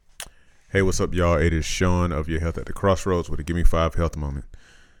Hey, what's up, y'all? It is Sean of Your Health at the Crossroads with a Give Me 5 Health Moment.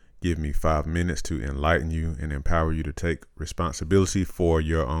 Give me 5 minutes to enlighten you and empower you to take responsibility for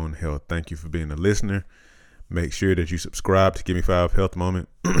your own health. Thank you for being a listener. Make sure that you subscribe to Give Me 5 Health Moment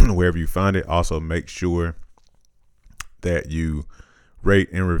wherever you find it. Also, make sure that you rate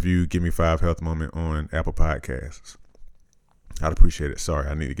and review Give Me 5 Health Moment on Apple Podcasts. I'd appreciate it. Sorry,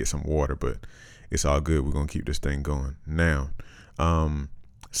 I need to get some water, but it's all good. We're going to keep this thing going. Now,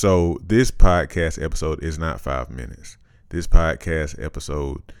 so this podcast episode is not 5 minutes. This podcast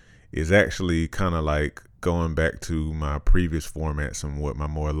episode is actually kind of like going back to my previous format, somewhat my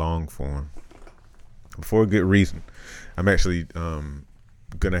more long form. For a good reason. I'm actually going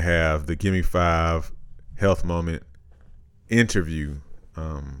to have the Give Me 5 Health Moment interview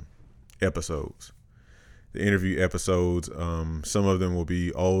episodes. The interview episodes, some of them will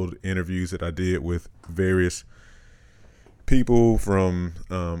be old interviews that I did with various people from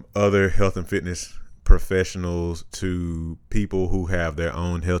other health and fitness professionals, to people who have their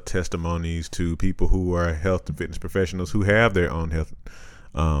own health testimonies, to people who are health and fitness professionals who have their own health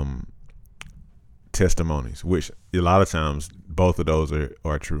testimonies, which a lot of times both of those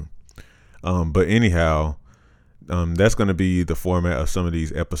are true. But anyhow, that's going to be the format of some of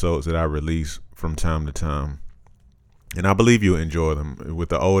these episodes that I release from time to time. And I believe you'll enjoy them. With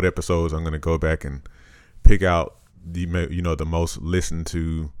the old episodes, I'm going to go back and pick out the most listened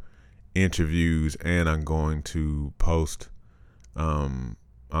to interviews, and I'm going to post. I'm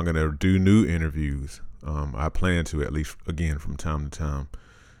going to do new interviews. I plan to, at least again from time to time.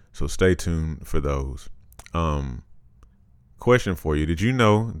 So stay tuned for those. Question for you: did you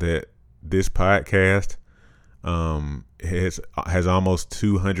know that this podcast has almost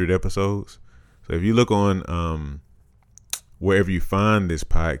 200 episodes? So if you look on wherever you find this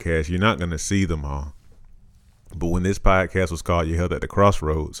podcast, you're not going to see them all. But when this podcast was called Your Health at the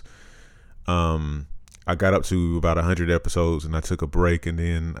Crossroads, I got up to about 100 episodes, and I took a break, and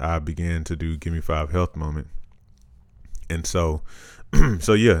then I began to do Give Me 5 Health Moment. And so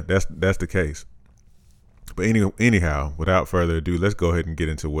yeah, that's the case. But anyhow, without further ado, let's go ahead and get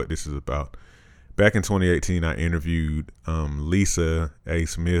into what this is about. Back in 2018, I interviewed Lisa A.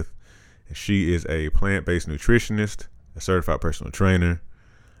 Smith. She is a plant-based nutritionist, a certified personal trainer,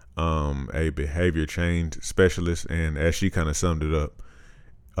 a behavior change specialist, and as she kind of summed it up,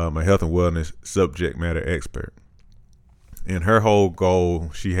 a health and wellness subject matter expert. And her whole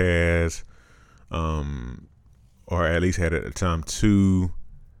goal, she has, or at least had at the time, 2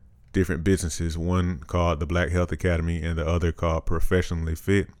 different businesses, one called the Black Health Academy and the other called Professionally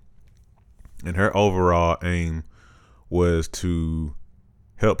Fit. And her overall aim was to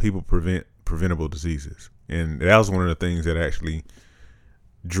help people prevent preventable diseases. And that was one of the things that actually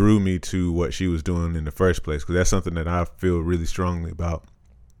drew me to what she was doing in the first place, because that's something that I feel really strongly about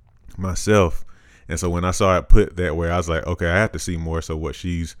myself. And so when I saw it put that way, I was like, okay, I have to see more so what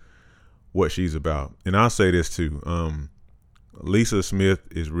she's about. And I'll say this too. Lisa Smith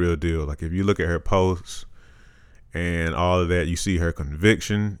is real deal. Like, if you look at her posts and all of that, you see her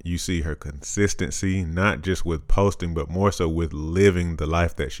conviction, you see her consistency, not just with posting, but more so with living the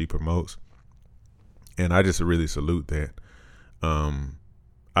life that she promotes. And I just really salute that.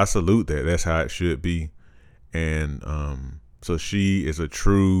 I salute that. That's how it should be. And so she is a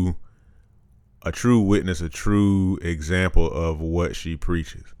true witness, a true example of what she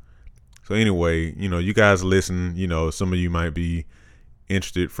preaches. So anyway, you guys listen, some of you might be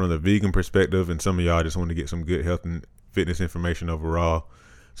interested from the vegan perspective, and some of y'all just want to get some good health and fitness information overall.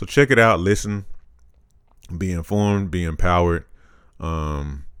 So check it out, listen, be informed, be empowered.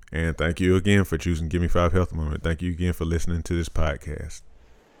 And thank you again for choosing Give Me 5 Health Moment. Thank you again for listening to this podcast.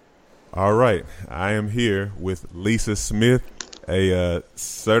 All right, I am here with Lisa Smith, a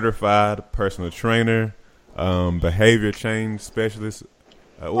certified personal trainer, behavior change specialist.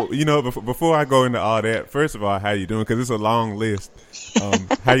 Before I go into all that, first of all, how you doing? Because it's a long list.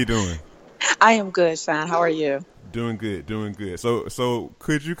 How you doing? I am good, Sean. How are you? Doing good. So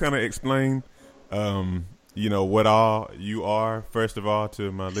could you kind of explain, what all you are, first of all, to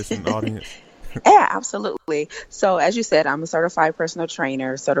my listening audience? Yeah, absolutely. So as you said, I'm a certified personal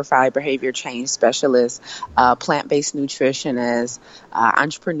trainer, certified behavior change specialist, plant-based nutritionist,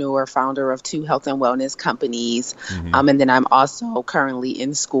 entrepreneur, founder of 2 health and wellness companies. Mm-hmm. And then I'm also currently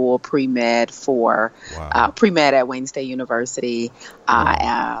in school pre-med pre-med at Wayne State University,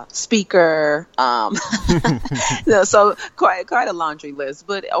 speaker. So quite a laundry list.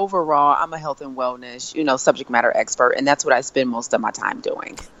 But overall, I'm a health and wellness, subject matter expert. And that's what I spend most of my time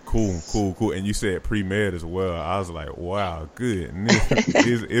doing. Cool. And you said pre-med as well. I was like, wow, good.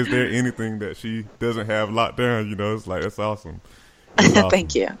 Is there anything that she doesn't have locked down? It's like, that's awesome.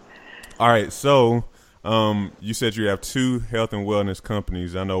 Thank you. All right, so you said you have two health and wellness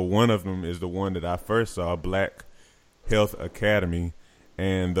companies. I know one of them is the one that I first saw, Black Health Academy,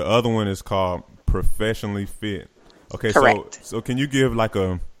 and the other one is called Professionally Fit. Okay, Correct. so can you give like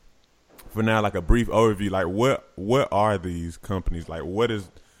a brief overview? Like what are these companies? Like what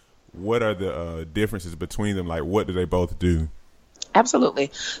are the differences between them? Like what do they both do?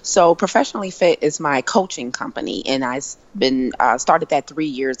 Absolutely. So Professionally Fit is my coaching company, and I've been started that 3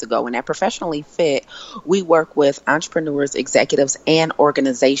 years ago. And at Professionally Fit, we work with entrepreneurs, executives, and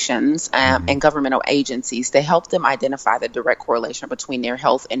organizations and governmental agencies to help them identify the direct correlation between their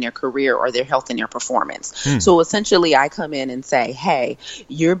health and their career, or their health and their performance. So essentially, I come in and say, hey,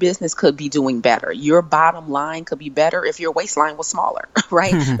 your business could be doing better. Your bottom line could be better if your waistline was smaller,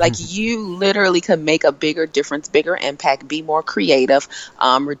 right? Like you literally could make a bigger difference, bigger impact, be more creative,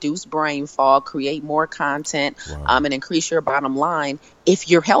 reduce brain fog, create more content, and increase your bottom line if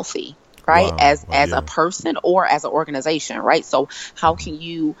you're healthy, right? As a person or as an organization, right? So how can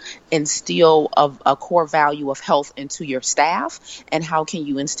you instill a core value of health into your staff, and how can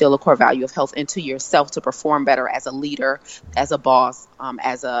you instill a core value of health into yourself to perform better as a leader, as a boss,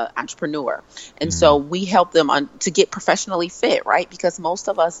 as an entrepreneur? And so we help them to get professionally fit, right? Because most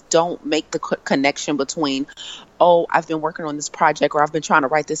of us don't make the connection between, oh, I've been working on this project, or I've been trying to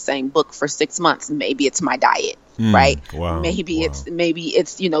write this same book for 6 months. Maybe it's my diet, right? Maybe it's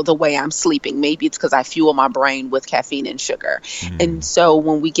the way I'm sleeping. Maybe it's because I fuel my brain with caffeine and sugar. And so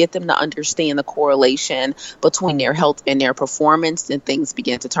when we get them to understand the correlation between their health and their performance, then things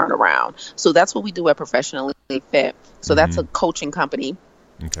begin to turn around. So that's what we do at Professionally Fit. So that's a coaching company.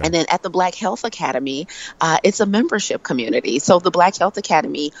 Okay. And then at the Black Health Academy, it's a membership community. So the Black Health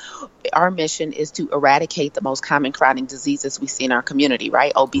Academy, our mission is to eradicate the most common chronic diseases we see in our community,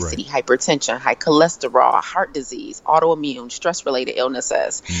 right? Obesity, hypertension, high cholesterol, heart disease, autoimmune, stress-related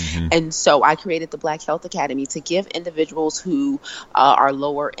illnesses. And so I created the Black Health Academy to give individuals who are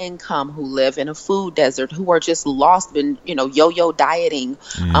lower income, who live in a food desert, who are just lost, been, yo-yo dieting,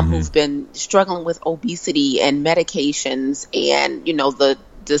 who've been struggling with obesity and medications and, the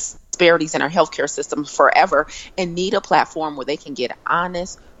disparities in our healthcare system forever, and need a platform where they can get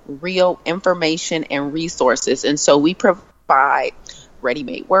honest, real information and resources. And so we provide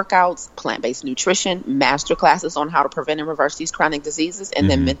ready-made workouts, plant-based nutrition, master classes on how to prevent and reverse these chronic diseases, and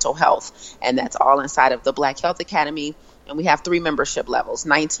then mental health. And that's all inside of the Black Health Academy. And we have 3 membership levels,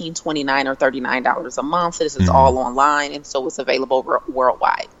 $19, $29, or $39 a month. This is all online, and so it's available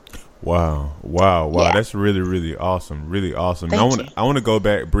worldwide. Wow. Yeah. That's really, really awesome. Really awesome. I want to go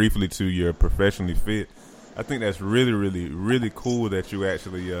back briefly to your Professionally Fit. I think that's really, really, really cool that you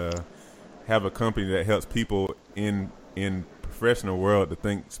actually have a company that helps people in professional world to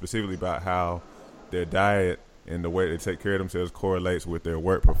think specifically about how their diet and the way they take care of themselves correlates with their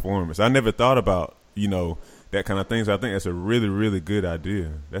work performance. I never thought about, that kind of thing. So I think that's a really, really good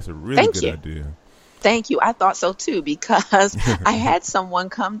idea. That's a really good idea. Thank you. I thought so too, because I had someone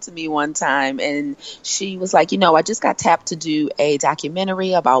come to me one time and she was like, I just got tapped to do a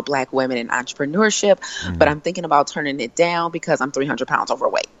documentary about Black women in entrepreneurship, but I'm thinking about turning it down because I'm 300 pounds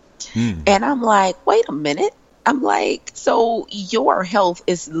overweight. And I'm like, wait a minute. I'm like, so your health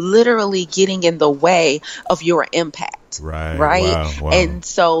is literally getting in the way of your impact. Right. Wow. And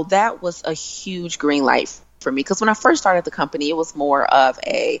so that was a huge green light for me, because when I first started the company, it was more of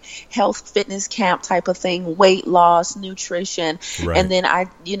a health fitness camp type of thing, weight loss, nutrition. And then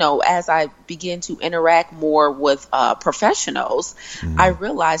as I began to interact more with professionals, I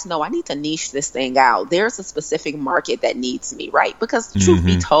realized, no, I need to niche this thing out. There's a specific market that needs me, right? Because truth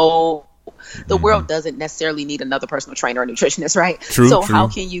be told, the world doesn't necessarily need another personal trainer or nutritionist, right? True. How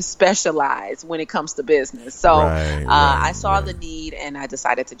can you specialize when it comes to business? So I saw the need and I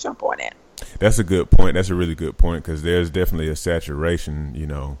decided to jump on it. That's a good point. That's a really good point, because there's definitely a saturation,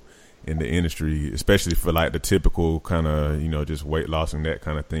 in the industry, especially for like the typical kind of, just weight loss and that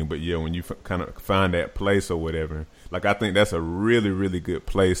kind of thing. But yeah, when you kind of find that place or whatever, like I think that's a really, really good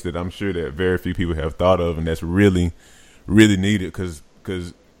place that I'm sure that very few people have thought of, and that's really, really needed, because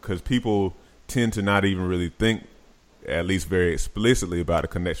people tend to not even really think, at least very explicitly, about the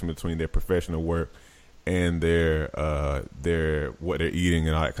connection between their professional work and their what they're eating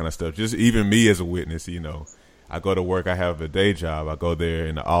and all that kind of stuff. Just even me as a witness, I go to work, I have a day job, I go there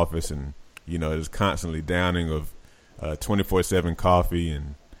in the office, and there's constantly downing of 24/7 coffee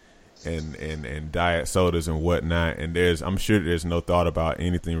and diet sodas and whatnot, and I'm sure there's no thought about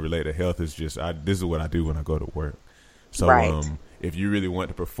anything related to health. It's just this is what I do when I go to work. So if you really want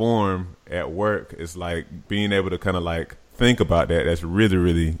to perform at work, it's like being able to kind of like think about that. That's really,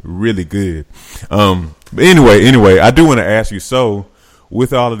 really, really good. But anyway, I do want to ask you, so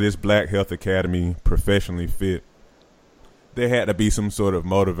with all of this Black Health Academy, Professionally Fit, there had to be some sort of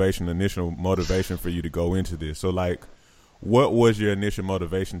initial motivation for you to go into this. So, like, what was your initial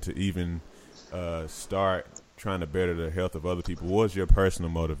motivation to even start trying to better the health of other people? What was your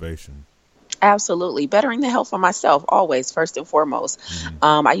personal motivation? Absolutely. Bettering the health of myself, always, first and foremost.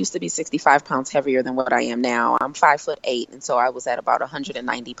 I used to be 65 pounds heavier than what I am now. I'm 5'8", and so I was at about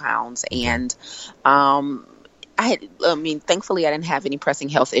 190 pounds. And thankfully, I didn't have any pressing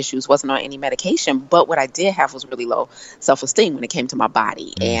health issues, wasn't on any medication. But what I did have was really low self-esteem when it came to my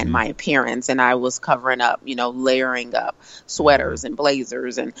body and my appearance. And I was covering up, layering up sweaters and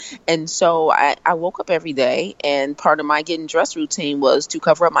blazers. And so I woke up every day, and part of my getting dressed routine was to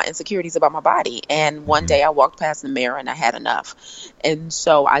cover up my insecurities about my body. And one day I walked past the mirror and I had enough. And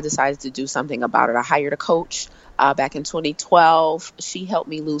so I decided to do something about it. I hired a coach. Back in 2012, she helped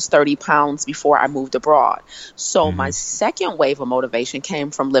me lose 30 pounds before I moved abroad. So my second wave of motivation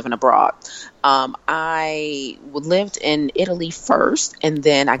came from living abroad. I lived in Italy first, and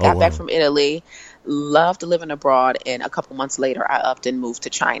then I got back from Italy, loved living abroad, and a couple months later, I upped and moved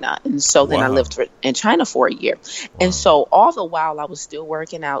to China. And so then I lived in China for a year. And so all the while, I was still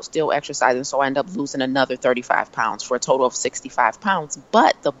working out, still exercising. So I ended up losing another 35 pounds for a total of 65 pounds.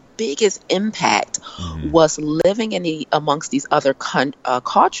 But the biggest impact was living amongst these other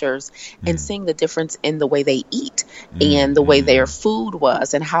cultures and seeing the difference in the way they eat and the way their food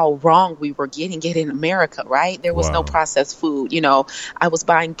was and how wrong we were getting it in America, right? There was no processed food. I was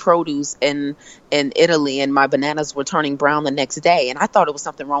buying produce in Italy, and my bananas were turning brown the next day, and I thought it was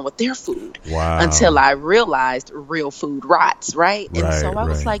something wrong with their food until I realized real food rots, right? And so I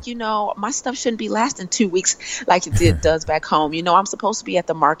was like, my stuff shouldn't be lasting 2 weeks like it does back home. I'm supposed to be at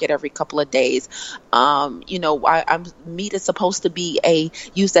the market every couple of days. Meat is supposed to be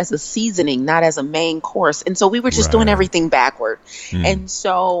used as a seasoning, not as a main course. And so we were just doing everything backward. And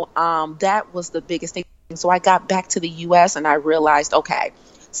so that was the biggest thing. So I got back to the U.S. and I realized, okay,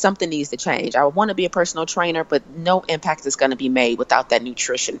 something needs to change. I want to be a personal trainer, but no impact is going to be made without that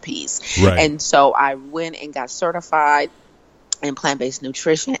nutrition piece. And so I went and got certified in plant-based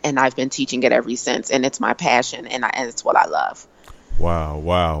nutrition, and I've been teaching it ever since. And it's my passion, and it's what I love.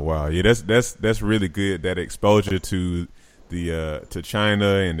 Wow. Yeah, that's really good. That exposure to to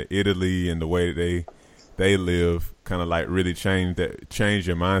China and to Italy and the way that they live kind of like really change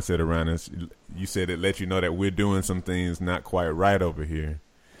your mindset around us. You said it let you know that we're doing some things not quite right over here.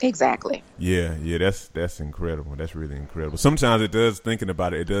 Exactly. Yeah, that's incredible. That's really incredible. Sometimes it does, thinking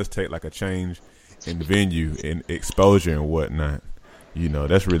about it does take like a change in venue and exposure and whatnot.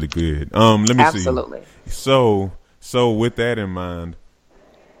 That's really good. Let me Absolutely. see. So with that in mind,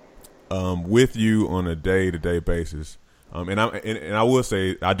 with you on a day-to-day basis, and I will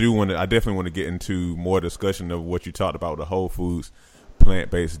say I definitely want to get into more discussion of what you talked about, the whole foods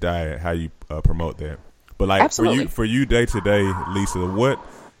plant-based diet, how you promote that. But like Absolutely. for you day-to-day, Lisa, what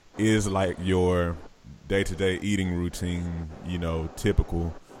is like your day-to-day eating routine,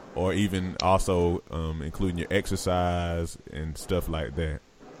 typical, or even also including your exercise and stuff like that?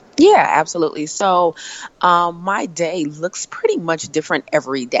 Yeah, absolutely. So my day looks pretty much different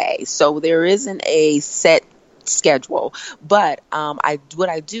every day. So there isn't a set schedule, but what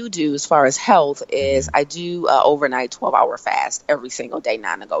I do as far as health is I do overnight 12-hour fast every single day,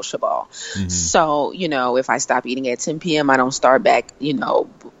 non-negotiable. So, if I stop eating at 10 p.m., I don't start back,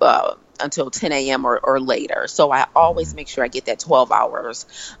 until 10 a.m. or later. So I always make sure I get that 12 hours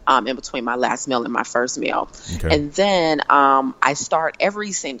in between my last meal and my first meal. Okay. And then I start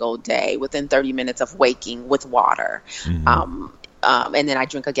every single day within 30 minutes of waking with water. And then I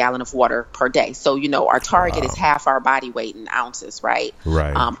drink a gallon of water per day. So, our target is half our body weight in ounces, right?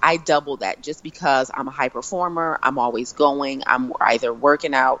 Right. I double that just because I'm a high performer. I'm always going. I'm either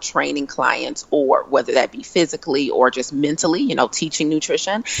working out, training clients, or whether that be physically or just mentally, teaching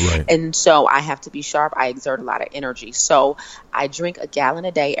nutrition. Right. And so I have to be sharp. I exert a lot of energy. So I drink a gallon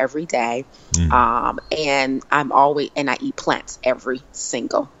a day every day. And I eat plants every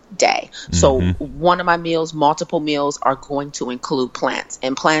single day. So one of my meals, multiple meals are going to include plants,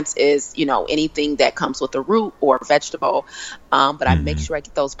 and plants is, anything that comes with a root or vegetable. But I make sure I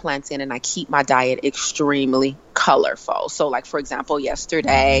get those plants in, and I keep my diet extremely colorful. So like, for example,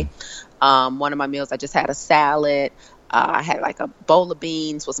 yesterday, one of my meals, I just had a salad. I had like a bowl of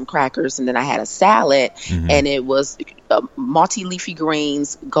beans with some crackers, and then I had a salad, and it was multi-leafy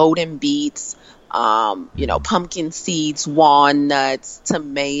greens, golden beets, pumpkin seeds, walnuts,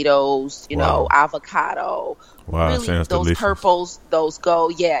 tomatoes, Wow. avocado. Wow, Really, sounds those delicious. purples, those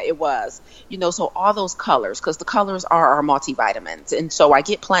gold. Yeah, it was. So all those colors, because the colors are our multivitamins. And so I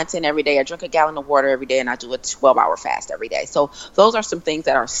get plants in every day. I drink a gallon of water every day, and I do a 12-hour fast every day. So those are some things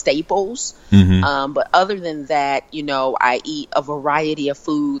that are staples. But other than that, I eat a variety of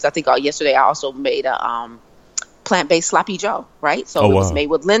foods. I think yesterday I also made a plant-based sloppy joe, right? So Oh, it was wow. made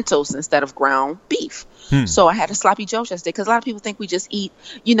with lentils instead of ground beef. So I had a sloppy joe yesterday because a lot of people think we just eat,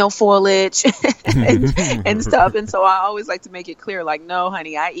 foliage and stuff. And so I always like to make it clear, like, no,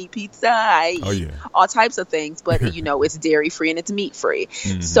 honey, I eat pizza, I Oh, eat yeah. all types of things, but it's dairy-free and it's meat-free.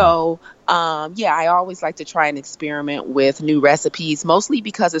 So I always like to try and experiment with new recipes, mostly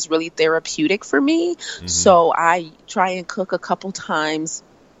because it's really therapeutic for me. So I try and cook a couple times,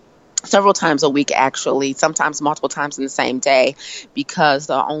 several times a week, actually, sometimes multiple times in the same day, because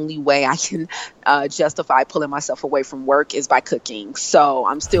the only way I can justify pulling myself away from work is by cooking. So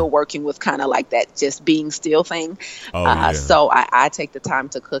I'm still working with kind of like that just being still thing. Oh, yeah. So I take the time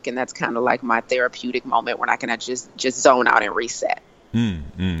to cook, and that's kind of like my therapeutic moment when I can just zone out and reset.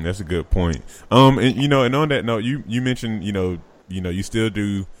 That's a good point. And on that note, you mentioned, you still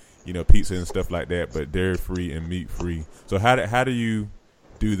do, pizza and stuff like that, but dairy free and meat free. So how do you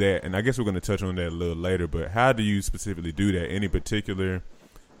do that? And I guess we're going to touch on that a little later, but how do you specifically do that? Any particular,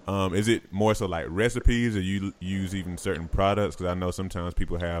 is it more so like recipes, or you use even certain products? Because I know sometimes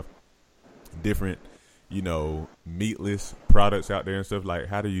people have different, meatless products out there and stuff. Like,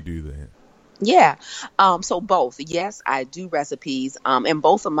 how do you do that? Yeah. So both. Yes, I do recipes. And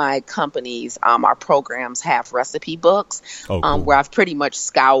both of my companies, our programs have recipe books, Oh, cool. where I've pretty much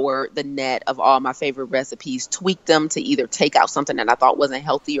scoured the net of all my favorite recipes, tweaked them to either take out something that I thought wasn't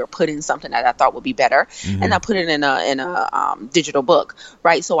healthy or put in something that I thought would be better. And I put it in a digital book,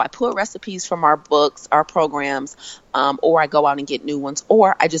 right? So I put recipes from our books, our programs, or I go out and get new ones,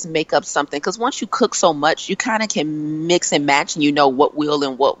 or I just make up something. Because once you cook so much, you kind of can mix and match, and what will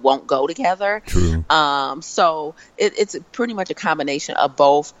and what won't go together. True. So it's pretty much a combination of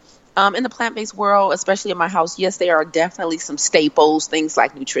both. In the plant-based world, especially in my house, yes, there are definitely some staples, things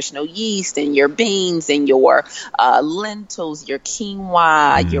like nutritional yeast and your beans and your lentils, your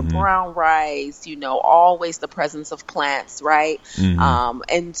quinoa, your brown rice, always the presence of plants, right?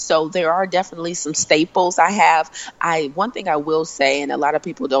 And so there are definitely some staples one thing I will say, and a lot of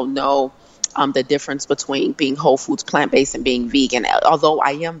people don't know, the difference between being whole foods, plant-based, and being vegan. Although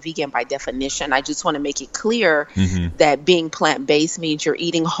I am vegan by definition, I just want to make it clear that being plant-based means you're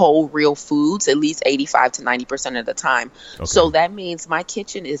eating whole, real foods at least 85 to 90% of the time. Okay. So that means my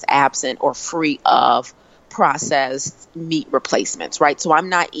kitchen is absent or free of processed meat replacements, right? So I'm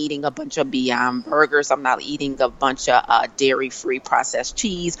not eating a bunch of Beyond Burgers. I'm not eating a bunch of dairy-free processed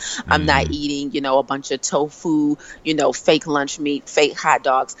cheese. I'm not eating, a bunch of tofu, fake lunch meat, fake hot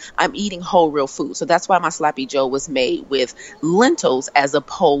dogs. I'm eating whole, real food. So that's why my Sloppy Joe was made with lentils as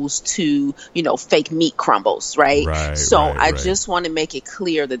opposed to, fake meat crumbles, right? I just want to make it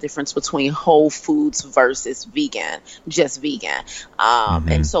clear the difference between whole foods versus just vegan.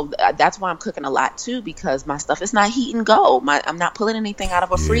 And so that's why I'm cooking a lot too, because my stuff is not heat and go. I'm not pulling anything out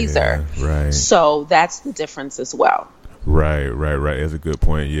of a freezer. Right. So that's the difference as well. Right. That's a good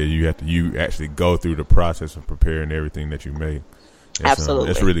point. Yeah, you actually go through the process of preparing everything that you make. Absolutely.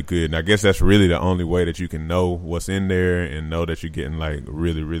 That's really good. And I guess that's really the only way that you can know what's in there and know that you're getting like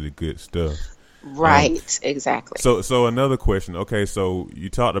really, really good stuff. Right. Exactly. So another question. Okay, so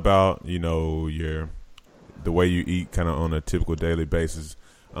you talked about, the way you eat kind of on a typical daily basis.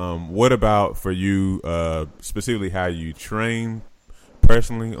 What about for you, specifically how you train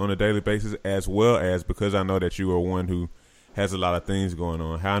personally on a daily basis, as well as, because I know that you are one who has a lot of things going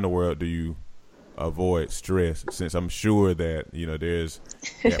on, how in the world do you avoid stress, since I'm sure that, there's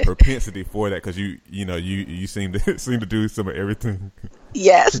that propensity for that, because you seem to do some of everything.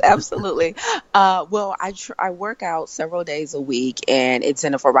 Yes, absolutely. Well, I work out several days a week, and it's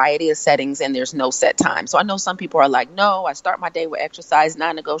in a variety of settings, and there's no set time. So I know some people are like, no, I start my day with exercise,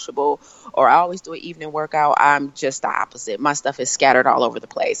 non-negotiable, or I always do an evening workout. I'm just the opposite. My stuff is scattered all over the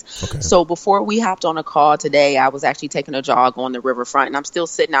place. Okay. So before we hopped on a call today, I was actually taking a jog on the riverfront, and I'm still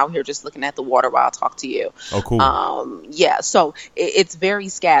sitting out here just looking at the water while I talk to you. Oh, cool. So it's very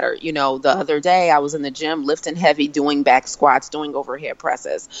scattered. The other day I was in the gym lifting heavy, doing back squats, doing overhead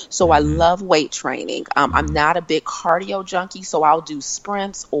presses. So I love weight training. I'm not a big cardio junkie, so I'll do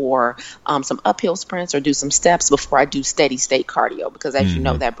sprints or some uphill sprints or do some steps before I do steady state cardio, because as you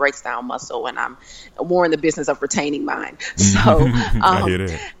know, that breaks down muscle, and I'm more in the business of retaining mine. So I hear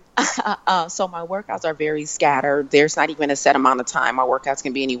that. So my workouts are very scattered. There's not even a set amount of time. My workouts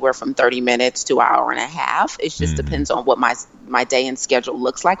can be anywhere from 30 minutes to an hour and a half. It just Mm-hmm. depends on what my day and schedule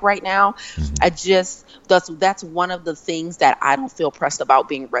looks like right now. Mm-hmm. I just that's one of the things that I don't feel pressed about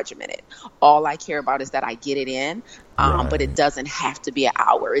being regimented. All I care about is that I get it in. But it Right. doesn't have to be an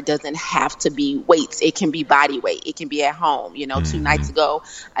hour. It doesn't have to be weights. It can be body weight. It can be at home. 2 nights Mm-hmm. ago,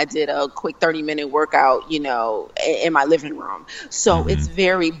 I did a quick 30-minute workout, in my living room. So Mm-hmm.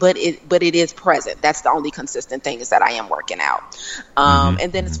 it's but it is present. That's the only consistent thing is that I am working out. Mm-hmm.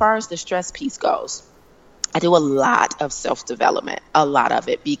 And then as Mm-hmm. far as the stress piece goes, I do a lot of self development, a lot of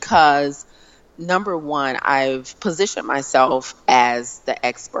it because number one, I've positioned myself as the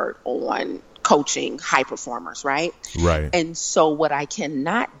expert on coaching high performers, right? Right. And so what I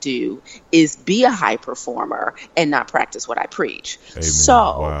cannot do is be a high performer and not practice what I preach. Amen. So,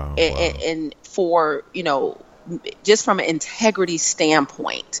 Wow. and, Wow. and for, just from an integrity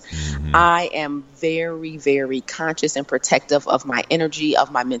standpoint, Mm-hmm. I am very, very conscious and protective of my energy,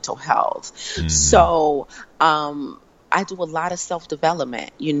 of my mental health. Mm-hmm. So, I do a lot of self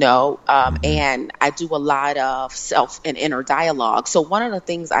development, Mm-hmm. and I do a lot of self and inner dialogue. So, one of the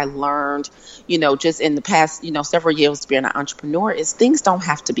things I learned, just in the past, several years being an entrepreneur is things don't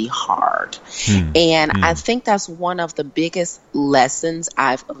have to be hard. And I Mm-hmm. think that's one of the biggest lessons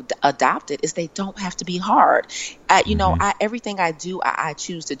I've adopted is they don't have to be hard. Mm-hmm. Everything I do, I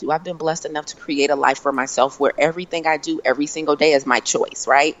choose to do. I've been blessed enough to create a life for myself where everything I do every single day is my choice,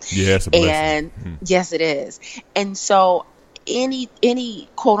 right? Yeah, it's a blessing. And yes, it is. And so any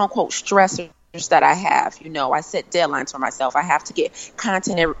quote unquote stressors that I have, I set deadlines for myself. I have to get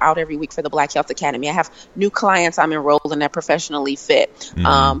content out every week for the Black Health Academy. I have new clients I'm enrolled in that Professionally Fit.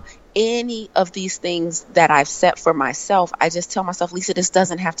 Mm-hmm. Any of these things that I've set for myself, I just tell myself, Lisa, this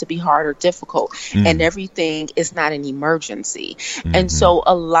doesn't have to be hard or difficult. And everything is not an emergency. And Mm-hmm. so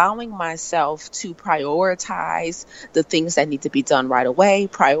allowing myself to prioritize the things that need to be done right away,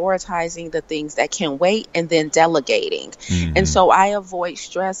 prioritizing the things that can wait, and then delegating. And Mm-hmm. so I avoid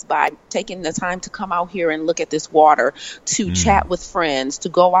stress by taking the time to come out here and look at this water, to chat with friends, to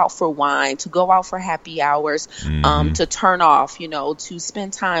go out for wine, to go out for happy hours, Mm-hmm. to turn off, to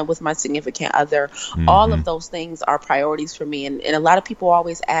spend time with my significant other. All Mm-hmm. of those things are priorities for me. And a lot of people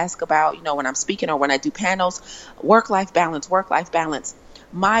always ask about, when I'm speaking or when I do panels, work-life balance, work-life balance.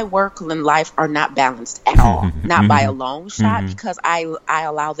 My work and life are not balanced at all, not by a long shot, Mm-hmm. because I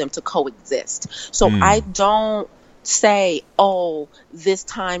allow them to coexist. So I Mm. don't say, oh, this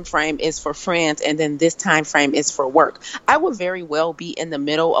time frame is for friends and then this time frame is for work. I would very well be in the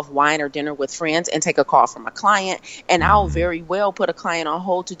middle of wine or dinner with friends and take a call from a client, and I'll Mm-hmm. very well put a client on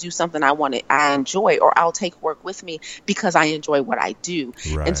hold to do something I enjoy, or I'll take work with me because I enjoy what I do.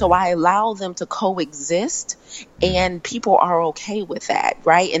 And so Right. I allow them to coexist, and people are okay with that,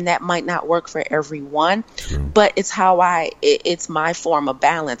 right? And that might not work for everyone, True. but it's it's my form of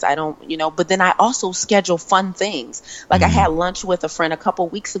balance. I don't, but then I also schedule fun things. Like I Mm-hmm. had lunch with a friend a couple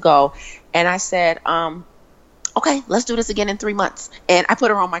weeks ago, and I said, okay, let's do this again in 3 months. And I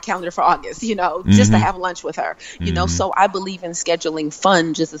put her on my calendar for August, just to Mm-hmm. have lunch with her, Mm-hmm. so I believe in scheduling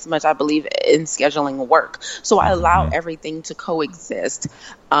fun just as much I believe in scheduling work. So I allow Mm-hmm. everything to coexist.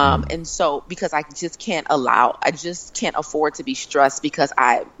 Mm. And so because I just can't afford to be stressed because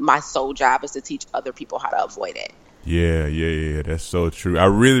my sole job is to teach other people how to avoid it. Yeah, yeah, yeah. That's so true. I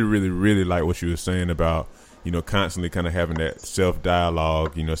really, really, really like what you were saying about, constantly kind of having that self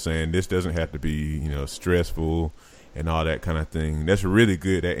dialogue, saying this doesn't have to be, stressful and all that kind of thing. That's really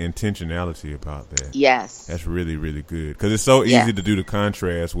good. That intentionality about that. Yes. That's really, really good. Because it's so Yeah. easy to do the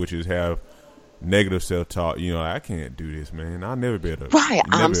contrast, which is have negative self-talk. I can't do this, man. I'll never be able to. Right.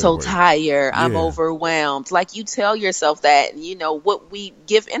 Never I'm be able so to work. tired. I'm Yeah. overwhelmed. Like you tell yourself that, what we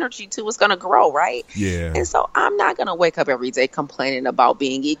give energy to is going to grow, right? Yeah. And so I'm not going to wake up every day complaining about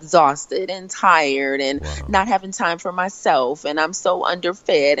being exhausted and tired and Wow. not having time for myself. And I'm so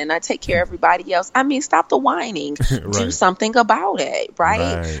underfed and I take care of everybody else. I mean, stop the whining. Do Right. something about it,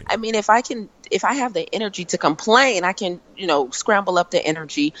 right? Right. I mean, if I have the energy to complain, I can, scramble up the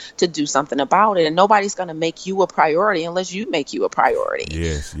energy to do something about it. And nobody's going to make you a priority unless you make you a priority.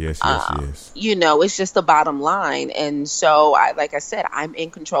 Yes, yes, yes, Um, yes. it's just the bottom line. And so like I said, I'm in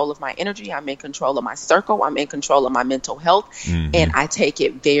control of my energy. I'm in control of my circle. I'm in control of my mental health. Mhm. And I take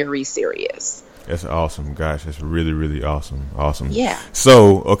it very serious. That's awesome. Gosh, that's really, really awesome. Awesome. Yeah.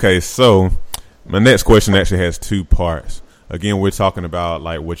 So my next question actually has two parts. Again, we're talking about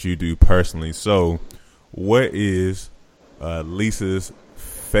like what you do personally. So what is Lisa's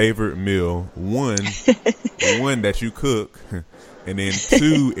favorite meal? One that you cook, and then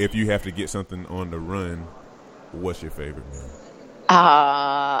two, if you have to get something on the run, what's your favorite meal?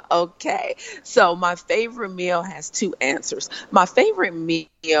 Okay. So my favorite meal has two answers. My favorite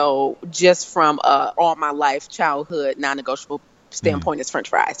meal, just from all my life, childhood, non-negotiable Hmm. standpoint, is French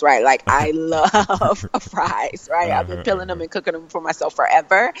fries, right? Like I love fries, right? I've been peeling them and cooking them for myself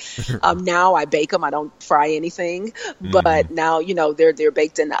forever. Now I bake them. I don't fry anything, Hmm. but now they're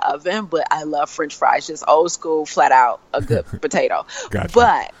baked in the oven. But I love French fries, just old school, flat out, a good potato. Gotcha.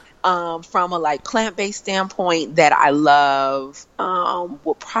 But from a like plant-based standpoint that I love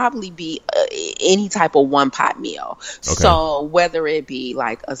would probably be any type of one pot meal. Okay. So whether it be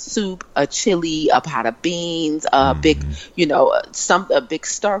like a soup, a chili, a pot of beans, a big, Hmm. a big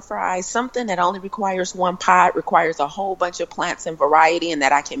stir fry, something that only requires one pot, requires a whole bunch of plants and variety, and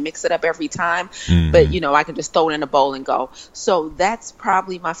that I can mix it up every time. But Hmm. I can just throw it in a bowl and go. So that's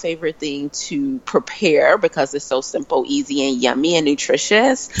probably my favorite thing to prepare because it's so simple, easy, and yummy and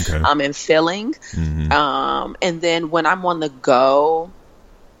nutritious, Okay. and filling. Hmm. And then when I'm on the go,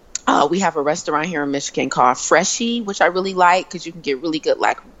 we have a restaurant here in Michigan called Freshie, which I really like because you can get really good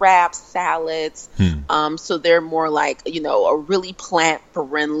like wraps, salads. Hmm. So they're more like, a really plant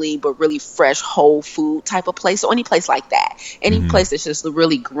friendly, but really fresh, whole food type of place. So any place like that, any Hmm. place that's just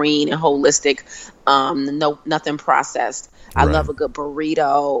really green and holistic, no, nothing processed. I Right. love a good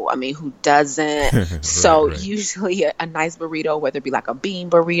burrito. I mean, who doesn't? Right. So Right. usually a nice burrito, whether it be like a bean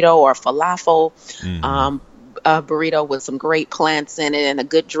burrito or a falafel, Hmm. um, a burrito with some great plants in it and a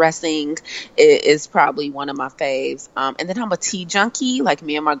good dressing is probably one of my faves. And then I'm a tea junkie. Like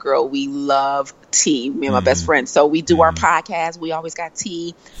me and my girl, we love tea. Me and my best Hmm. friend. So we do our Hmm. podcast. We always got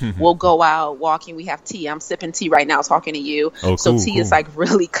tea. We'll go out walking. We have tea. I'm sipping tea right now, talking to you. Oh, So cool, tea is cool. like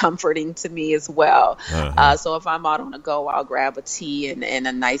really comforting to me as well. Uh-huh. So if I'm out on a go, I'll grab a tea and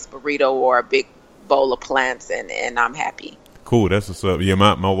a nice burrito or a big bowl of plants, and I'm happy. Cool, that's what's up. Yeah,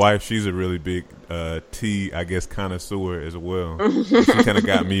 my wife, she's a really big tea, I guess, connoisseur as well. So she kind of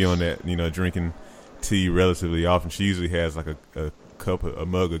got me on that, drinking tea relatively often. She usually has like a cup, a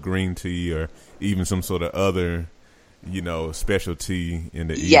mug of green tea, or even some sort of other, special tea in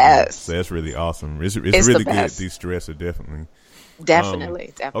the evening. So Yes, that's really awesome. It's it's the really good best. de-stressor, definitely.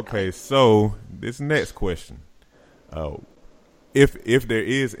 Definitely, definitely. Okay, so this next question, uh, if there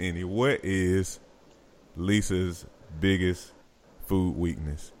is any, what is Lisa's biggest food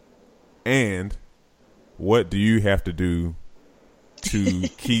weakness, and what do you have to do to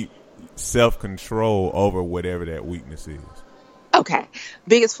keep self-control over whatever that weakness is? Okay.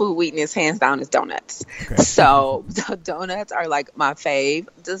 Biggest food weakness, hands down, is donuts. Okay. So donuts are like my fave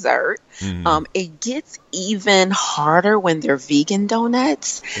dessert. Hmm. It gets even harder when they're vegan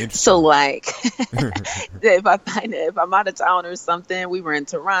donuts. So Interesting. like if I'm out of town or something, we were in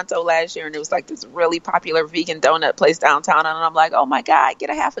Toronto last year and it was like this really popular vegan donut place downtown, and I'm like, oh my God, get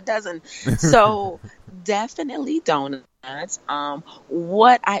a half a dozen. So definitely donuts.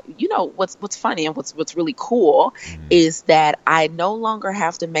 What's funny and what's really cool Hmm. is that I no longer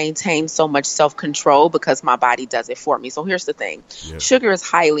have to maintain so much self-control because my body does it for me. So here's the thing. Yep. Sugar is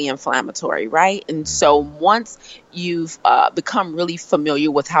highly inflammatory, right? And so Hmm. once you've become really familiar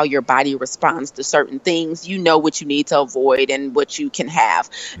with how your body responds to certain things, you know what you need to avoid and what you can have.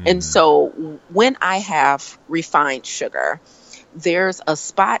 And Hmm. so when I have refined sugar, there's a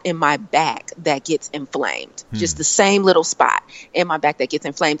spot in my back that gets inflamed. Just Hmm. the same little spot in my back that gets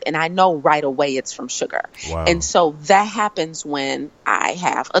inflamed. And I know right away it's from sugar. And Wow. so that happens when I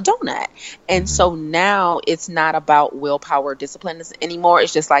have a donut. And Hmm. so now it's not about willpower discipline anymore.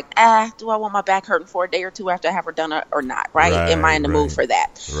 It's just like, do I want my back hurting for a day or two after I have a donut or not? Right? Am I Right. in the mood Right. for that?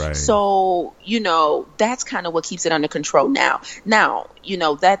 Right. So, that's kind of what keeps it under control now. Now,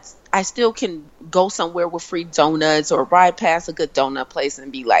 that's I still can go somewhere with free donuts or ride past a good donut place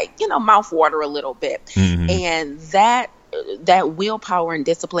and be like, mouth water a little bit. Hmm. And that willpower and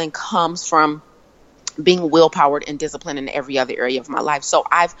discipline comes from being willpowered and disciplined in every other area of my life. So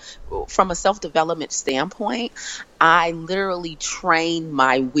from a self-development standpoint, I literally train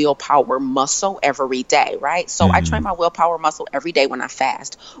my willpower muscle every day, right? So I train Hmm. my willpower muscle every day when I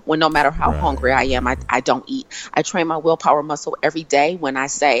fast, when no matter how hungry Right. I am, Right. I don't eat. I train my willpower muscle every day when I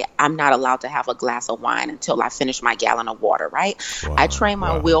say I'm not allowed to have a glass of wine until I finish my gallon of water, right? I Wow. train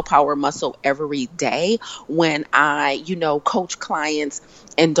my Wow. willpower muscle every day when I, coach clients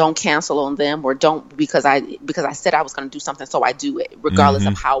and don't cancel on them or don't because I said I was going to do something, so I do it regardless Hmm.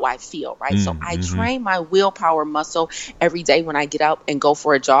 of how I feel, right? So I Hmm. train my willpower muscle every day when I get up and go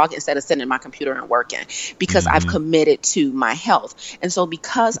for a jog instead of sitting at my computer and working because I've Hmm. committed to my health. And so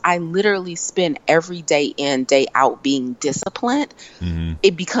because I literally spend every day in, day out being disciplined, Hmm.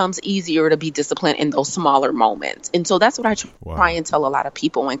 it becomes easier to be disciplined in those smaller moments. And so that's what I try Wow. and tell a lot of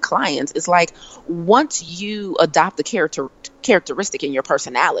people and clients. It's like once you adopt the characteristic in your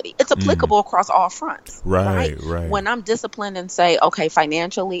personality. It's applicable across all fronts. Right. When I'm disciplined and say, okay,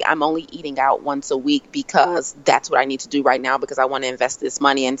 financially, I'm only eating out once a week because that's what I need to do right now because I want to invest this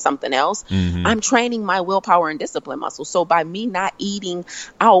money in something else. I'm training my willpower and discipline muscle. So by me not eating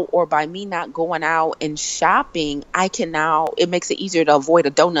out or by me not going out and shopping, I can now, it makes it easier to avoid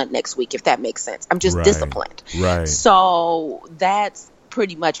a donut next week, if that makes sense. I'm just disciplined. Right. So that's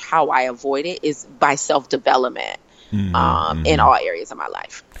pretty much how I avoid it, is by self-development. In all areas of my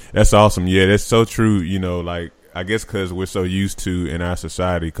life. That's awesome. Yeah, that's so true. You know, like, I guess because we're so used to, in our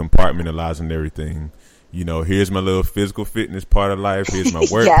society, compartmentalizing everything. You know, here's my little physical fitness part of life. Here's my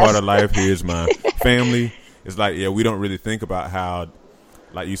work part of life. Here's my family. It's like, yeah, we don't really think about how,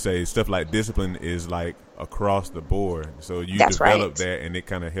 like you say, stuff like discipline is like across the board. So you develop that, and it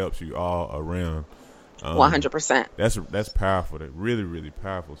kind of helps you all around. 100%. That's powerful. That really, really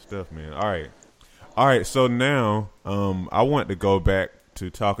powerful stuff, man. All right, so now I want to go back to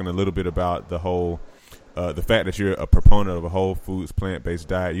talking a little bit about the whole, the fact that you're a proponent of a whole foods, plant-based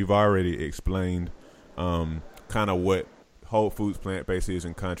diet. You've already explained kind of what whole foods, plant-based is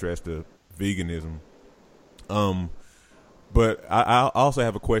in contrast to veganism. But I also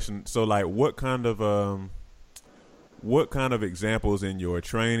have a question. So, like, what kind of examples in your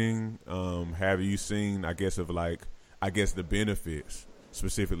training have you seen, I guess, of the benefits?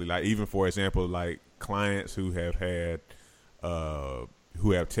 Specifically, like, even for example, like clients who have had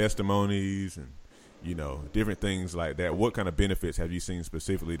who have testimonies and, you know, different things like that. What kind of benefits have you seen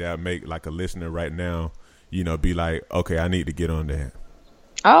specifically that make, like, a listener right now, you know, be like, okay, I need to get on that?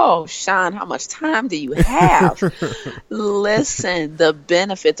 Oh, Sean, how much time do you have? Listen, the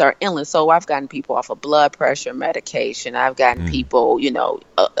benefits are endless. So I've gotten people off of blood pressure medication. I've gotten people, you know,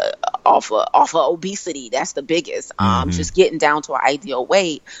 off of obesity. That's the biggest. Just getting down to an ideal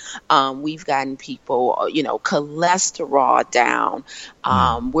weight. We've gotten people, you know, cholesterol down.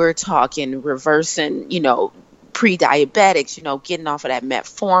 We're talking reversing, you know, pre-diabetics, you know, getting off of that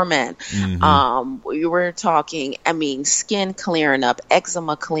metformin. We're talking, I mean, skin clearing up,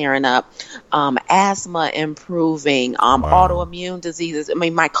 eczema clearing up, asthma improving, autoimmune diseases. I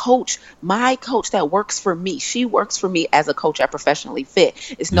mean, my coach that works for me, she works for me as a coach at Professionally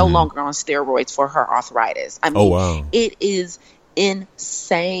Fit, is no longer on steroids for her arthritis. I mean, it is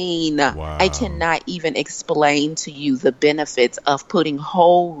insane. Wow. I cannot even explain to you the benefits of putting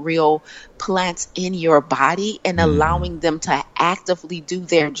whole, real plants in your body and allowing them to actively do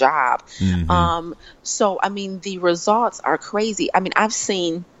their job. So, I mean, the results are crazy. I mean, I've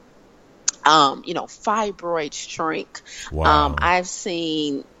seen you know, fibroids shrink. Wow. I've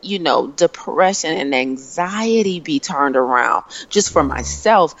seen, you know, depression and anxiety be turned around. Just for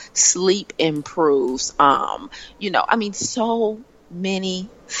myself, sleep improves. You know, I mean, so many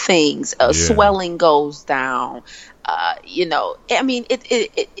things. Swelling goes down. You know, I mean,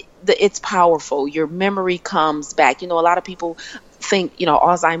 it's powerful. Your memory comes back. You know, a lot of people think, you know,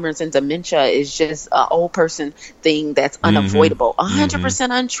 Alzheimer's and dementia is just an old person thing that's unavoidable. 100%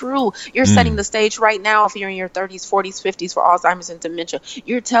 untrue. You're setting the stage right now. If you're in your 30s, 40s, 50s for Alzheimer's and dementia,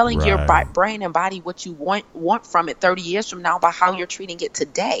 you're telling your brain and body what you want from it 30 years from now by how you're treating it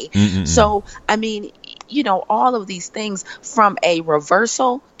today. So, I mean, you know, all of these things from a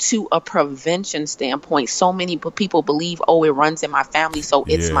reversal to a prevention standpoint. So many people believe, oh, it runs in my family, so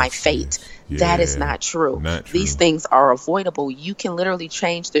it's my fate. That is not true. These things are avoidable. You can literally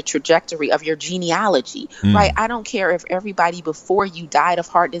change the trajectory of your genealogy, right? I don't care if everybody before you died of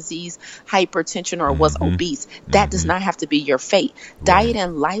heart disease, hypertension, or was obese. That does not have to be your fate. Diet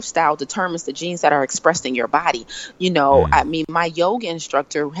and lifestyle determines the genes that are expressed in your body. You know, I mean, my yoga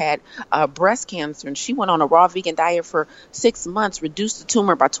instructor had breast cancer, and she went on a raw vegan diet for 6 months, reduced the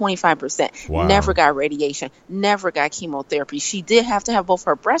tumor by 25%, never got radiation, never got chemotherapy. She did have to have both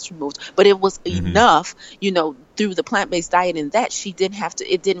her breasts removed, but it was enough, you know, through the plant-based diet, and that she didn't have to,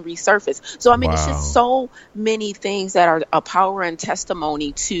 it didn't resurface. So, I mean, it's just so many things that are a power and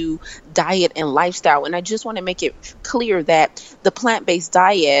testimony to diet and lifestyle. And I just want to make it clear that the plant-based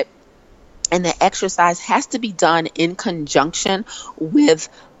diet and the exercise has to be done in conjunction with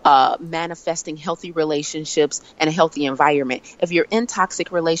manifesting healthy relationships and a healthy environment. If you're in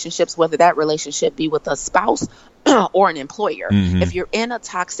toxic relationships, whether that relationship be with a spouse or an employer, if you're in a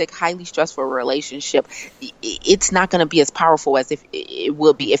toxic, highly stressful relationship, it's not going to be as powerful as if it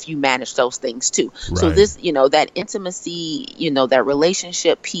will be if you manage those things too. So this, you know, that intimacy, you know, that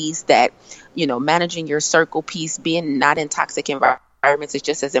relationship piece, that, you know, managing your circle piece, being not in toxic environments, environments is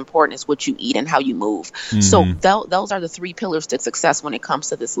just as important as what you eat and how you move. So those are the three pillars to success when it comes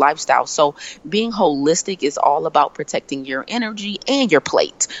to this lifestyle. So being holistic is all about protecting your energy and your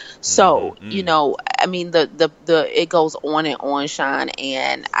plate. So, you know, I mean, the it goes on and on, Sean,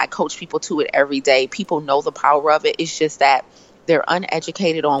 and I coach people to it every day. People know the power of it. It's just that they're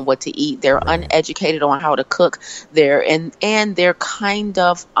uneducated on what to eat. They're uneducated on how to cook. They're kind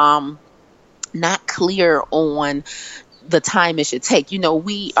of not clear on the time it should take. You know,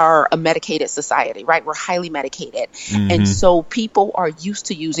 we are a medicated society, right? We're highly medicated. And so people are used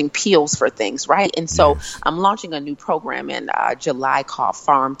to using pills for things, right? And so I'm launching a new program in July called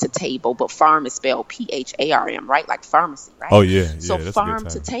Farm to Table, but farm is spelled PHARM, right? Like pharmacy, right? Oh, yeah. So farm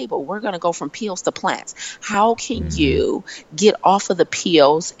to table, we're going to go from pills to plants. How can you get off of the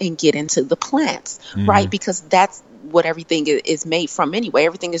pills and get into the plants, right? Because that's what everything is made from anyway.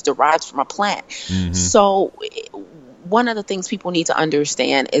 Everything is derived from a plant. So one of the things people need to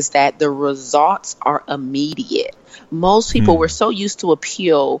understand is that the results are immediate. Most people, we're so used to a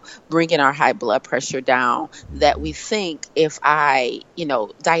pill bringing our high blood pressure down that we think if I, you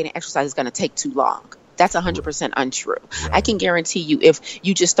know, diet and exercise is going to take too long. That's 100% untrue. I can guarantee you, if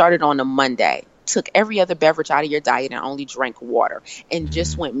you just started on a Monday, took every other beverage out of your diet and only drank water and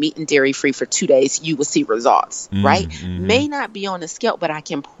just went meat and dairy free for 2 days, you will see results, right? May not be on the scale, but I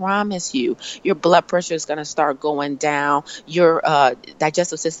can promise you your blood pressure is going to start going down. Your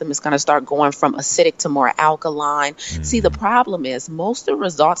digestive system is going to start going from acidic to more alkaline. See, the problem is most of the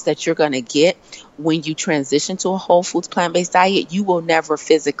results that you're going to get when you transition to a whole foods plant-based diet, you will never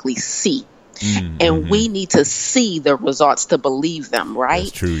physically see. And we need to see the results to believe them, right?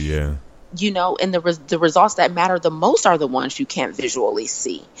 That's true, yeah. You know, and the results that matter the most are the ones you can't visually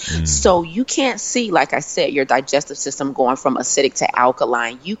see. So you can't see, like I said, your digestive system going from acidic to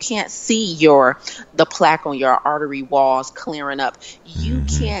alkaline. You can't see the plaque on your artery walls clearing up. You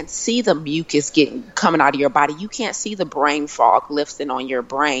can't see the mucus coming out of your body. You can't see the brain fog lifting on your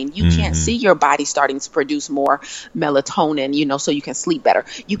brain. You can't see your body starting to produce more melatonin, you know, so you can sleep better.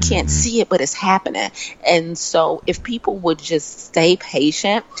 You can't see it, but it's happening. And so if people would just stay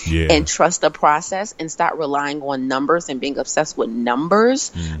patient and trust the process and start relying on numbers and being obsessed with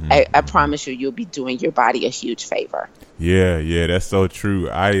numbers, I promise you'll be doing your body a huge favor. Yeah, that's so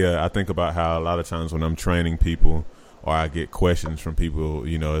true. I think about how a lot of times when I'm training people or I get questions from people,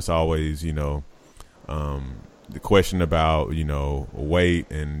 you know, it's always, you know, the question about, you know,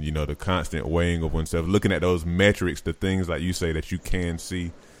 weight and, you know, the constant weighing of oneself, looking at those metrics, the things like you say that you can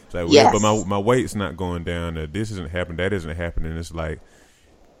see. It's like, yeah, but my weight's not going down. This isn't happening. That isn't happening. It's like,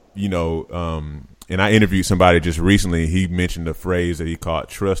 you know, and I interviewed somebody just recently. He mentioned a phrase that he called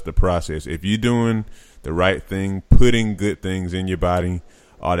trust the process. If you're doing the right thing, putting good things in your body,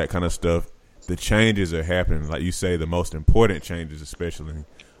 all that kind of stuff, the changes are happening. Like you say, the most important changes especially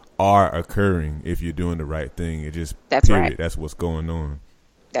are occurring if you're doing the right thing. It just, that's period. Right. That's what's going on.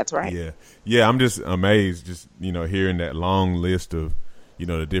 That's right. Yeah. Yeah. I'm just amazed, just, you know, hearing that long list of, you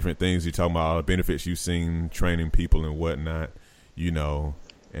know, the different things you're talking about, all the benefits you've seen training people and whatnot, you know,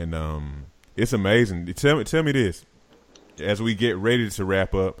 and it's amazing. Tell me this, as we get ready to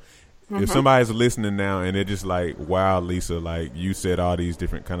wrap up, if somebody's listening now and they're just like, wow, Lisa, like you said all these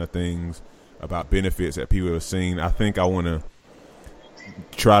different kind of things about benefits that people have seen. I think I want to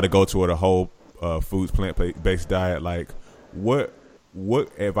try to go toward a whole foods plant-based diet. Like what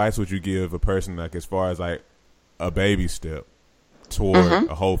advice would you give a person, like as far as like a baby step toward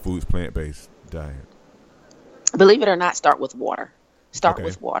a whole foods plant-based diet? Believe it or not, start with water. Start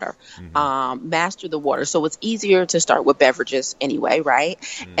with water. Master the water. So it's easier to start with beverages anyway, right?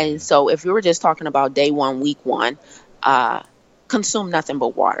 And so if you were just talking about day one, week one, consume nothing but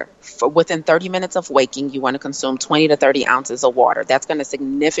water. For within 30 minutes of waking, you want to consume 20 to 30 ounces of water. That's going to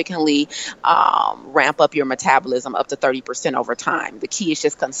significantly ramp up your metabolism up to 30% over time. The key is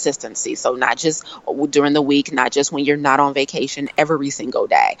just consistency. So not just during the week, not just when you're not on vacation, every single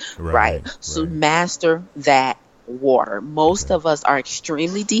day, right? So master that water. Most of us are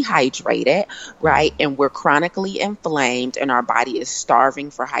extremely dehydrated, right? And we're chronically inflamed and our body is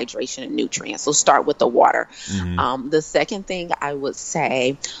starving for hydration and nutrients. So start with the water. The second thing I would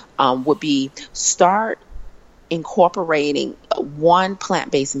say would be start incorporating one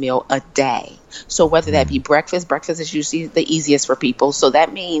plant-based meal a day. So whether that be breakfast is usually the easiest for people. So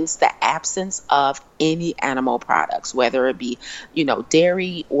that means the absence of any animal products, whether it be, you know,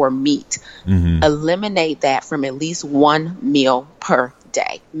 dairy or meat. Eliminate that from at least one meal per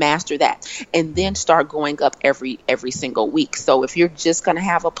day. Master that. And then start going up every single week. So if you're just going to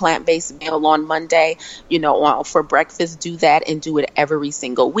have a plant-based meal on Monday, for breakfast, do that and do it every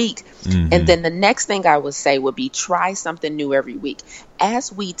single week. And then the next thing I would say would be try something new every week.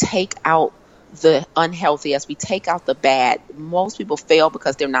 As we take out the unhealthy, as we take out the bad, most people fail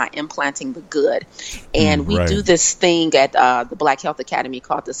because they're not implanting the good. And we do this thing at the Black Health Academy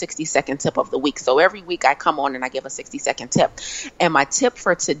called the 60-second tip of the week. So every week I come on and I give a 60-second tip. And my tip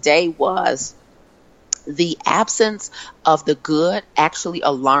for today was, the absence of the good actually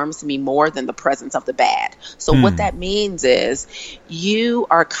alarms me more than the presence of the bad. So what that means is you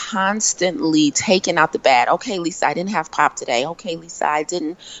are constantly taking out the bad. Okay, Lisa, I didn't have pop today. Okay, Lisa, I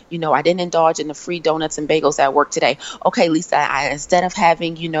didn't indulge in the free donuts and bagels at work today. Okay, Lisa, instead of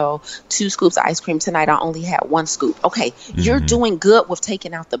having, 2 scoops of ice cream tonight, I only had 1 scoop. Okay, you're doing good with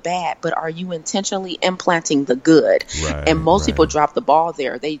taking out the bad, but are you intentionally implanting the good? And most people drop the ball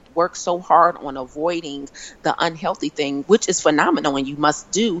there. They work so hard on avoiding the unhealthy thing, which is phenomenal and you must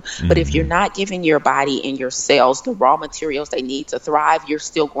do. But if you're not giving your body and your cells the raw materials they need to thrive, you're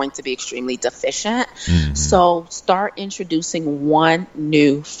still going to be extremely deficient. So start introducing one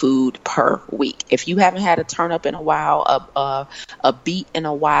new food per week. If you haven't had a turnip in a while, a beet in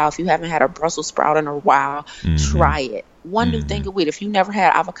a while, if you haven't had a Brussels sprout in a while, try it. One new thing a week. If you never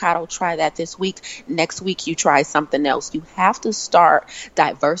had avocado, try that this week. Next week, you try something else. You have to start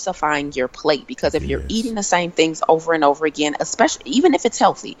diversifying your plate, because if you're eating the same things over and over again, especially even if it's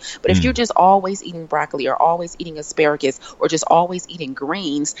healthy, but if you're just always eating broccoli or always eating asparagus or just always eating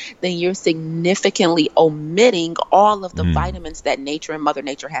greens, then you're significantly omitting all of the vitamins that nature and Mother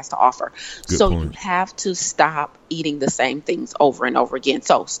Nature has to offer. So you have to stop eating the same things over and over again.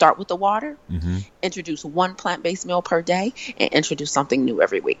 So start with the water, introduce one plant-based meal per day, and introduce something new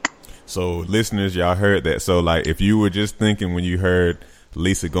every week. So listeners, y'all heard that. So like, if you were just thinking when you heard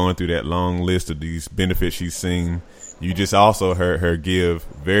Lisa going through that long list of these benefits she's seen, you just also heard her give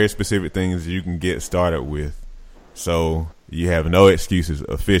very specific things you can get started with. So you have no excuses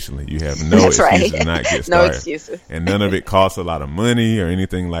officially. You have no excuses to not get started. No excuses. And none of it costs a lot of money or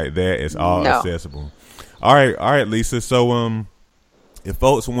anything like that. It's all accessible. All right, Lisa. So if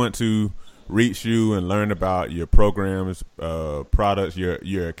folks want to reach you and learn about your programs, products,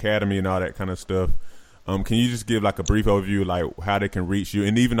 your academy and all that kind of stuff, can you just give like a brief overview, like how they can reach you?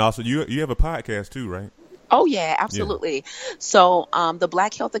 And even also, you have a podcast too, right? Oh, yeah, absolutely. Yeah. So the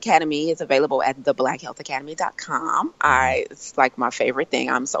Black Health Academy is available at theblackhealthacademy.com. It's like my favorite thing.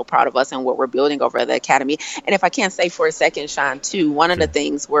 I'm so proud of us and what we're building over at the Academy. And if I can say for a second, Sean, too, one of the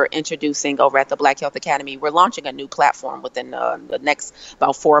things we're introducing over at the Black Health Academy, we're launching a new platform within the next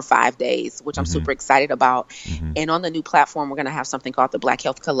about 4 or 5 days, which I'm super excited about. And on the new platform, we're going to have something called the Black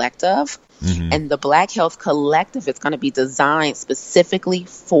Health Collective. And the Black Health Collective is going to be designed specifically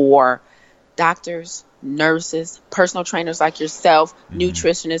for doctors, nurses, personal trainers like yourself,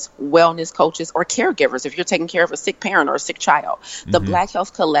 nutritionists, wellness coaches, or caregivers. If you're taking care of a sick parent or a sick child, the Black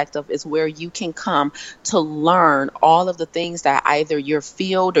Health Collective is where you can come to learn all of the things that either your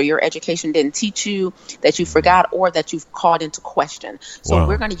field or your education didn't teach you, that you forgot, or that you've called into question. So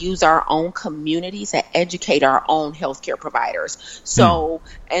we're going to use our own communities to educate our own healthcare providers. So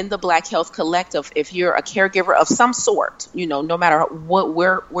in the Black Health Collective, if you're a caregiver of some sort, no matter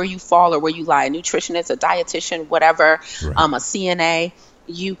where you fall or where you lie, a nutritionist, a dietitian, whatever, a CNA,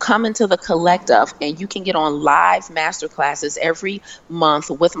 you come into the collective and you can get on live master classes every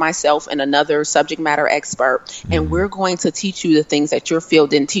month with myself and another subject matter expert. And we're going to teach you the things that your field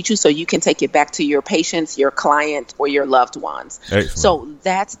didn't teach you, so you can take it back to your patients, your client, or your loved ones. Excellent. So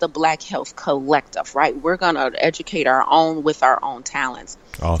that's the Black Health Collective, right? We're going to educate our own with our own talents.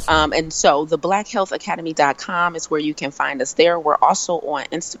 Awesome. And so the blackhealthacademy.com is where you can find us there. We're also on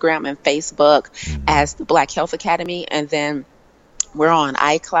Instagram and Facebook as the Black Health Academy. And then we're on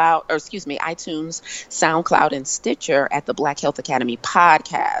iTunes, SoundCloud, and Stitcher at the Black Health Academy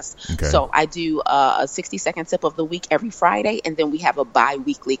podcast. Okay. So I do a 60-second tip of the week every Friday, and then we have a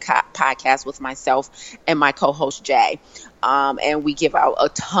bi-weekly podcast with myself and my co-host Jay. And we give out a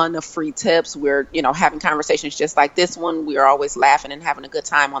ton of free tips. We're, having conversations just like this one. We are always laughing and having a good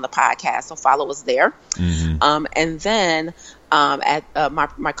time on the podcast. So follow us there. And then at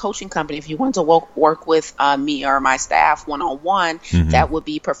my coaching company, if you want to work with me or my staff one-on-one, that would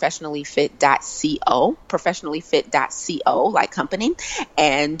be professionallyfit.co, like company.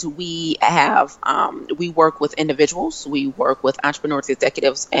 And we have, we work with individuals, we work with entrepreneurs,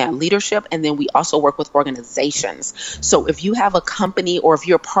 executives, and leadership, and then we also work with organizations. So if you have a company, or if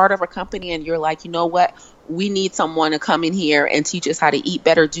you're part of a company and you're like, you know what, we need someone to come in here and teach us how to eat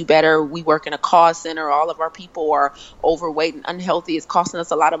better, do better. We work in a call center. All of our people are overweight and unhealthy. It's costing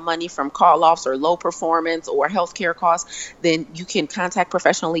us a lot of money from call offs or low performance or healthcare costs. Then you can contact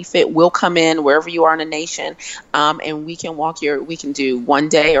Professionally Fit. We'll come in wherever you are in the nation, and we can we can do 1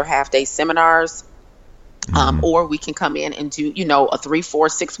 day or half day seminars. Or we can come in and do, a 3, 4,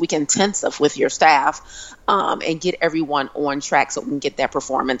 6 week intensive with your staff, and get everyone on track so we can get that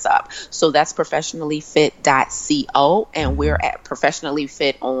performance up. So that's professionallyfit.co, and we're at Professionally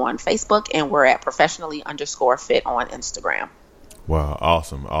Fit on Facebook, and we're at professionally_fit on Instagram. Wow.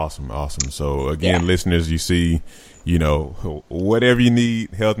 Awesome. So again, listeners, you see, whatever you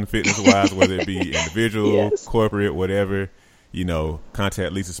need health and fitness wise, whether it be individual, corporate, whatever,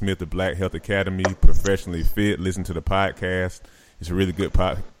 contact Lisa Smith, the Black Health Academy, Professionally Fit. Listen to the podcast. It's a really good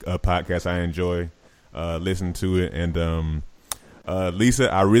podcast. I enjoy listening to it. And Lisa,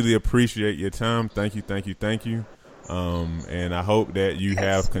 I really appreciate your time. Thank you. And I hope that you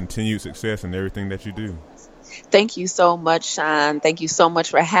have continued success in everything that you do. Thank you so much, Sean. Thank you so much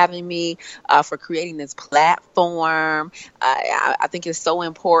for having me, for creating this platform. I think it's so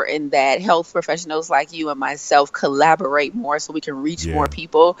important that health professionals like you and myself collaborate more so we can reach more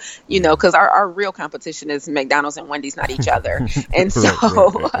people, because our real competition is McDonald's and Wendy's, not each other. And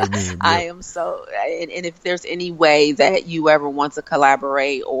so right. I am so, and if there's any way that you ever want to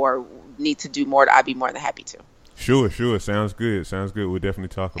collaborate or need to do more, I'd be more than happy to. Sure. Sounds good. We'll definitely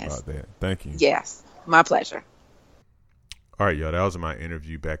talk about that. Thank you. Yes. My pleasure. All right, y'all. That was my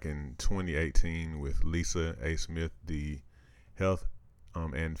interview back in 2018 with Lisa A. Smith, the health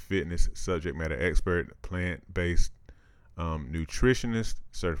and fitness subject matter expert, plant-based nutritionist,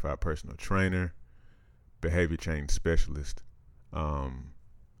 certified personal trainer, behavior change specialist,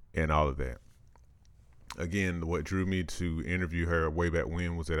 and all of that. Again, what drew me to interview her way back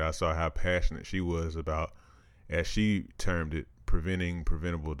when was that I saw how passionate she was about, as she termed it, preventing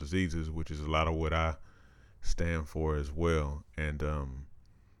preventable diseases, which is a lot of what I stand for as well. And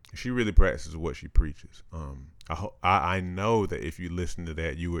she really practices what she preaches. I know that if you listen to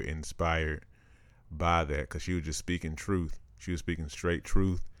that, you were inspired by that, because she was just speaking truth. She was speaking straight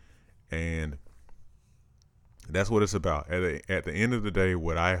truth, and that's what it's about. At the end of the day,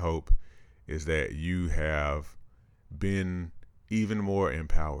 what I hope is that you have been even more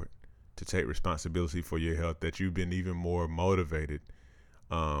empowered to take responsibility for your health, that you've been even more motivated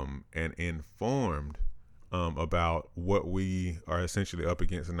and informed about what we are essentially up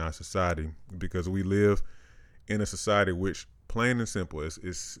against in our society, because we live in a society which, plain and simple,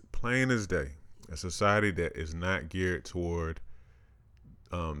 is plain as day, a society that is not geared toward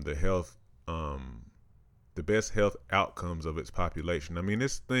the health, the best health outcomes of its population. I mean,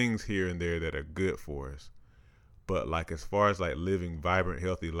 there's things here and there that are good for us, but as far as living vibrant,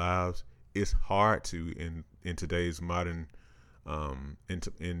 healthy lives, it's hard to in today's modern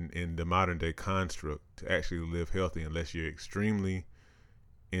in the modern day construct to actually live healthy unless you're extremely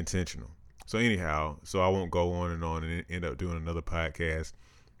intentional. So anyhow, I won't go on and end up doing another podcast.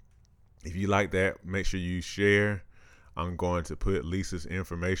 If you like that, make sure you share. I'm going to put Lisa's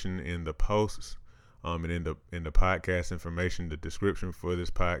information in the posts, and in the podcast information, the description for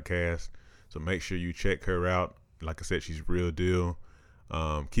this podcast. So make sure you check her out. Like I said, she's real deal.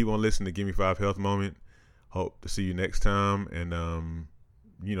 Keep on listening to Give Me 5 Health Moment. Hope to see you next time, and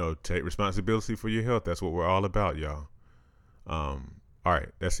take responsibility for your health. That's what we're all about, y'all. All right,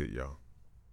 that's it, y'all.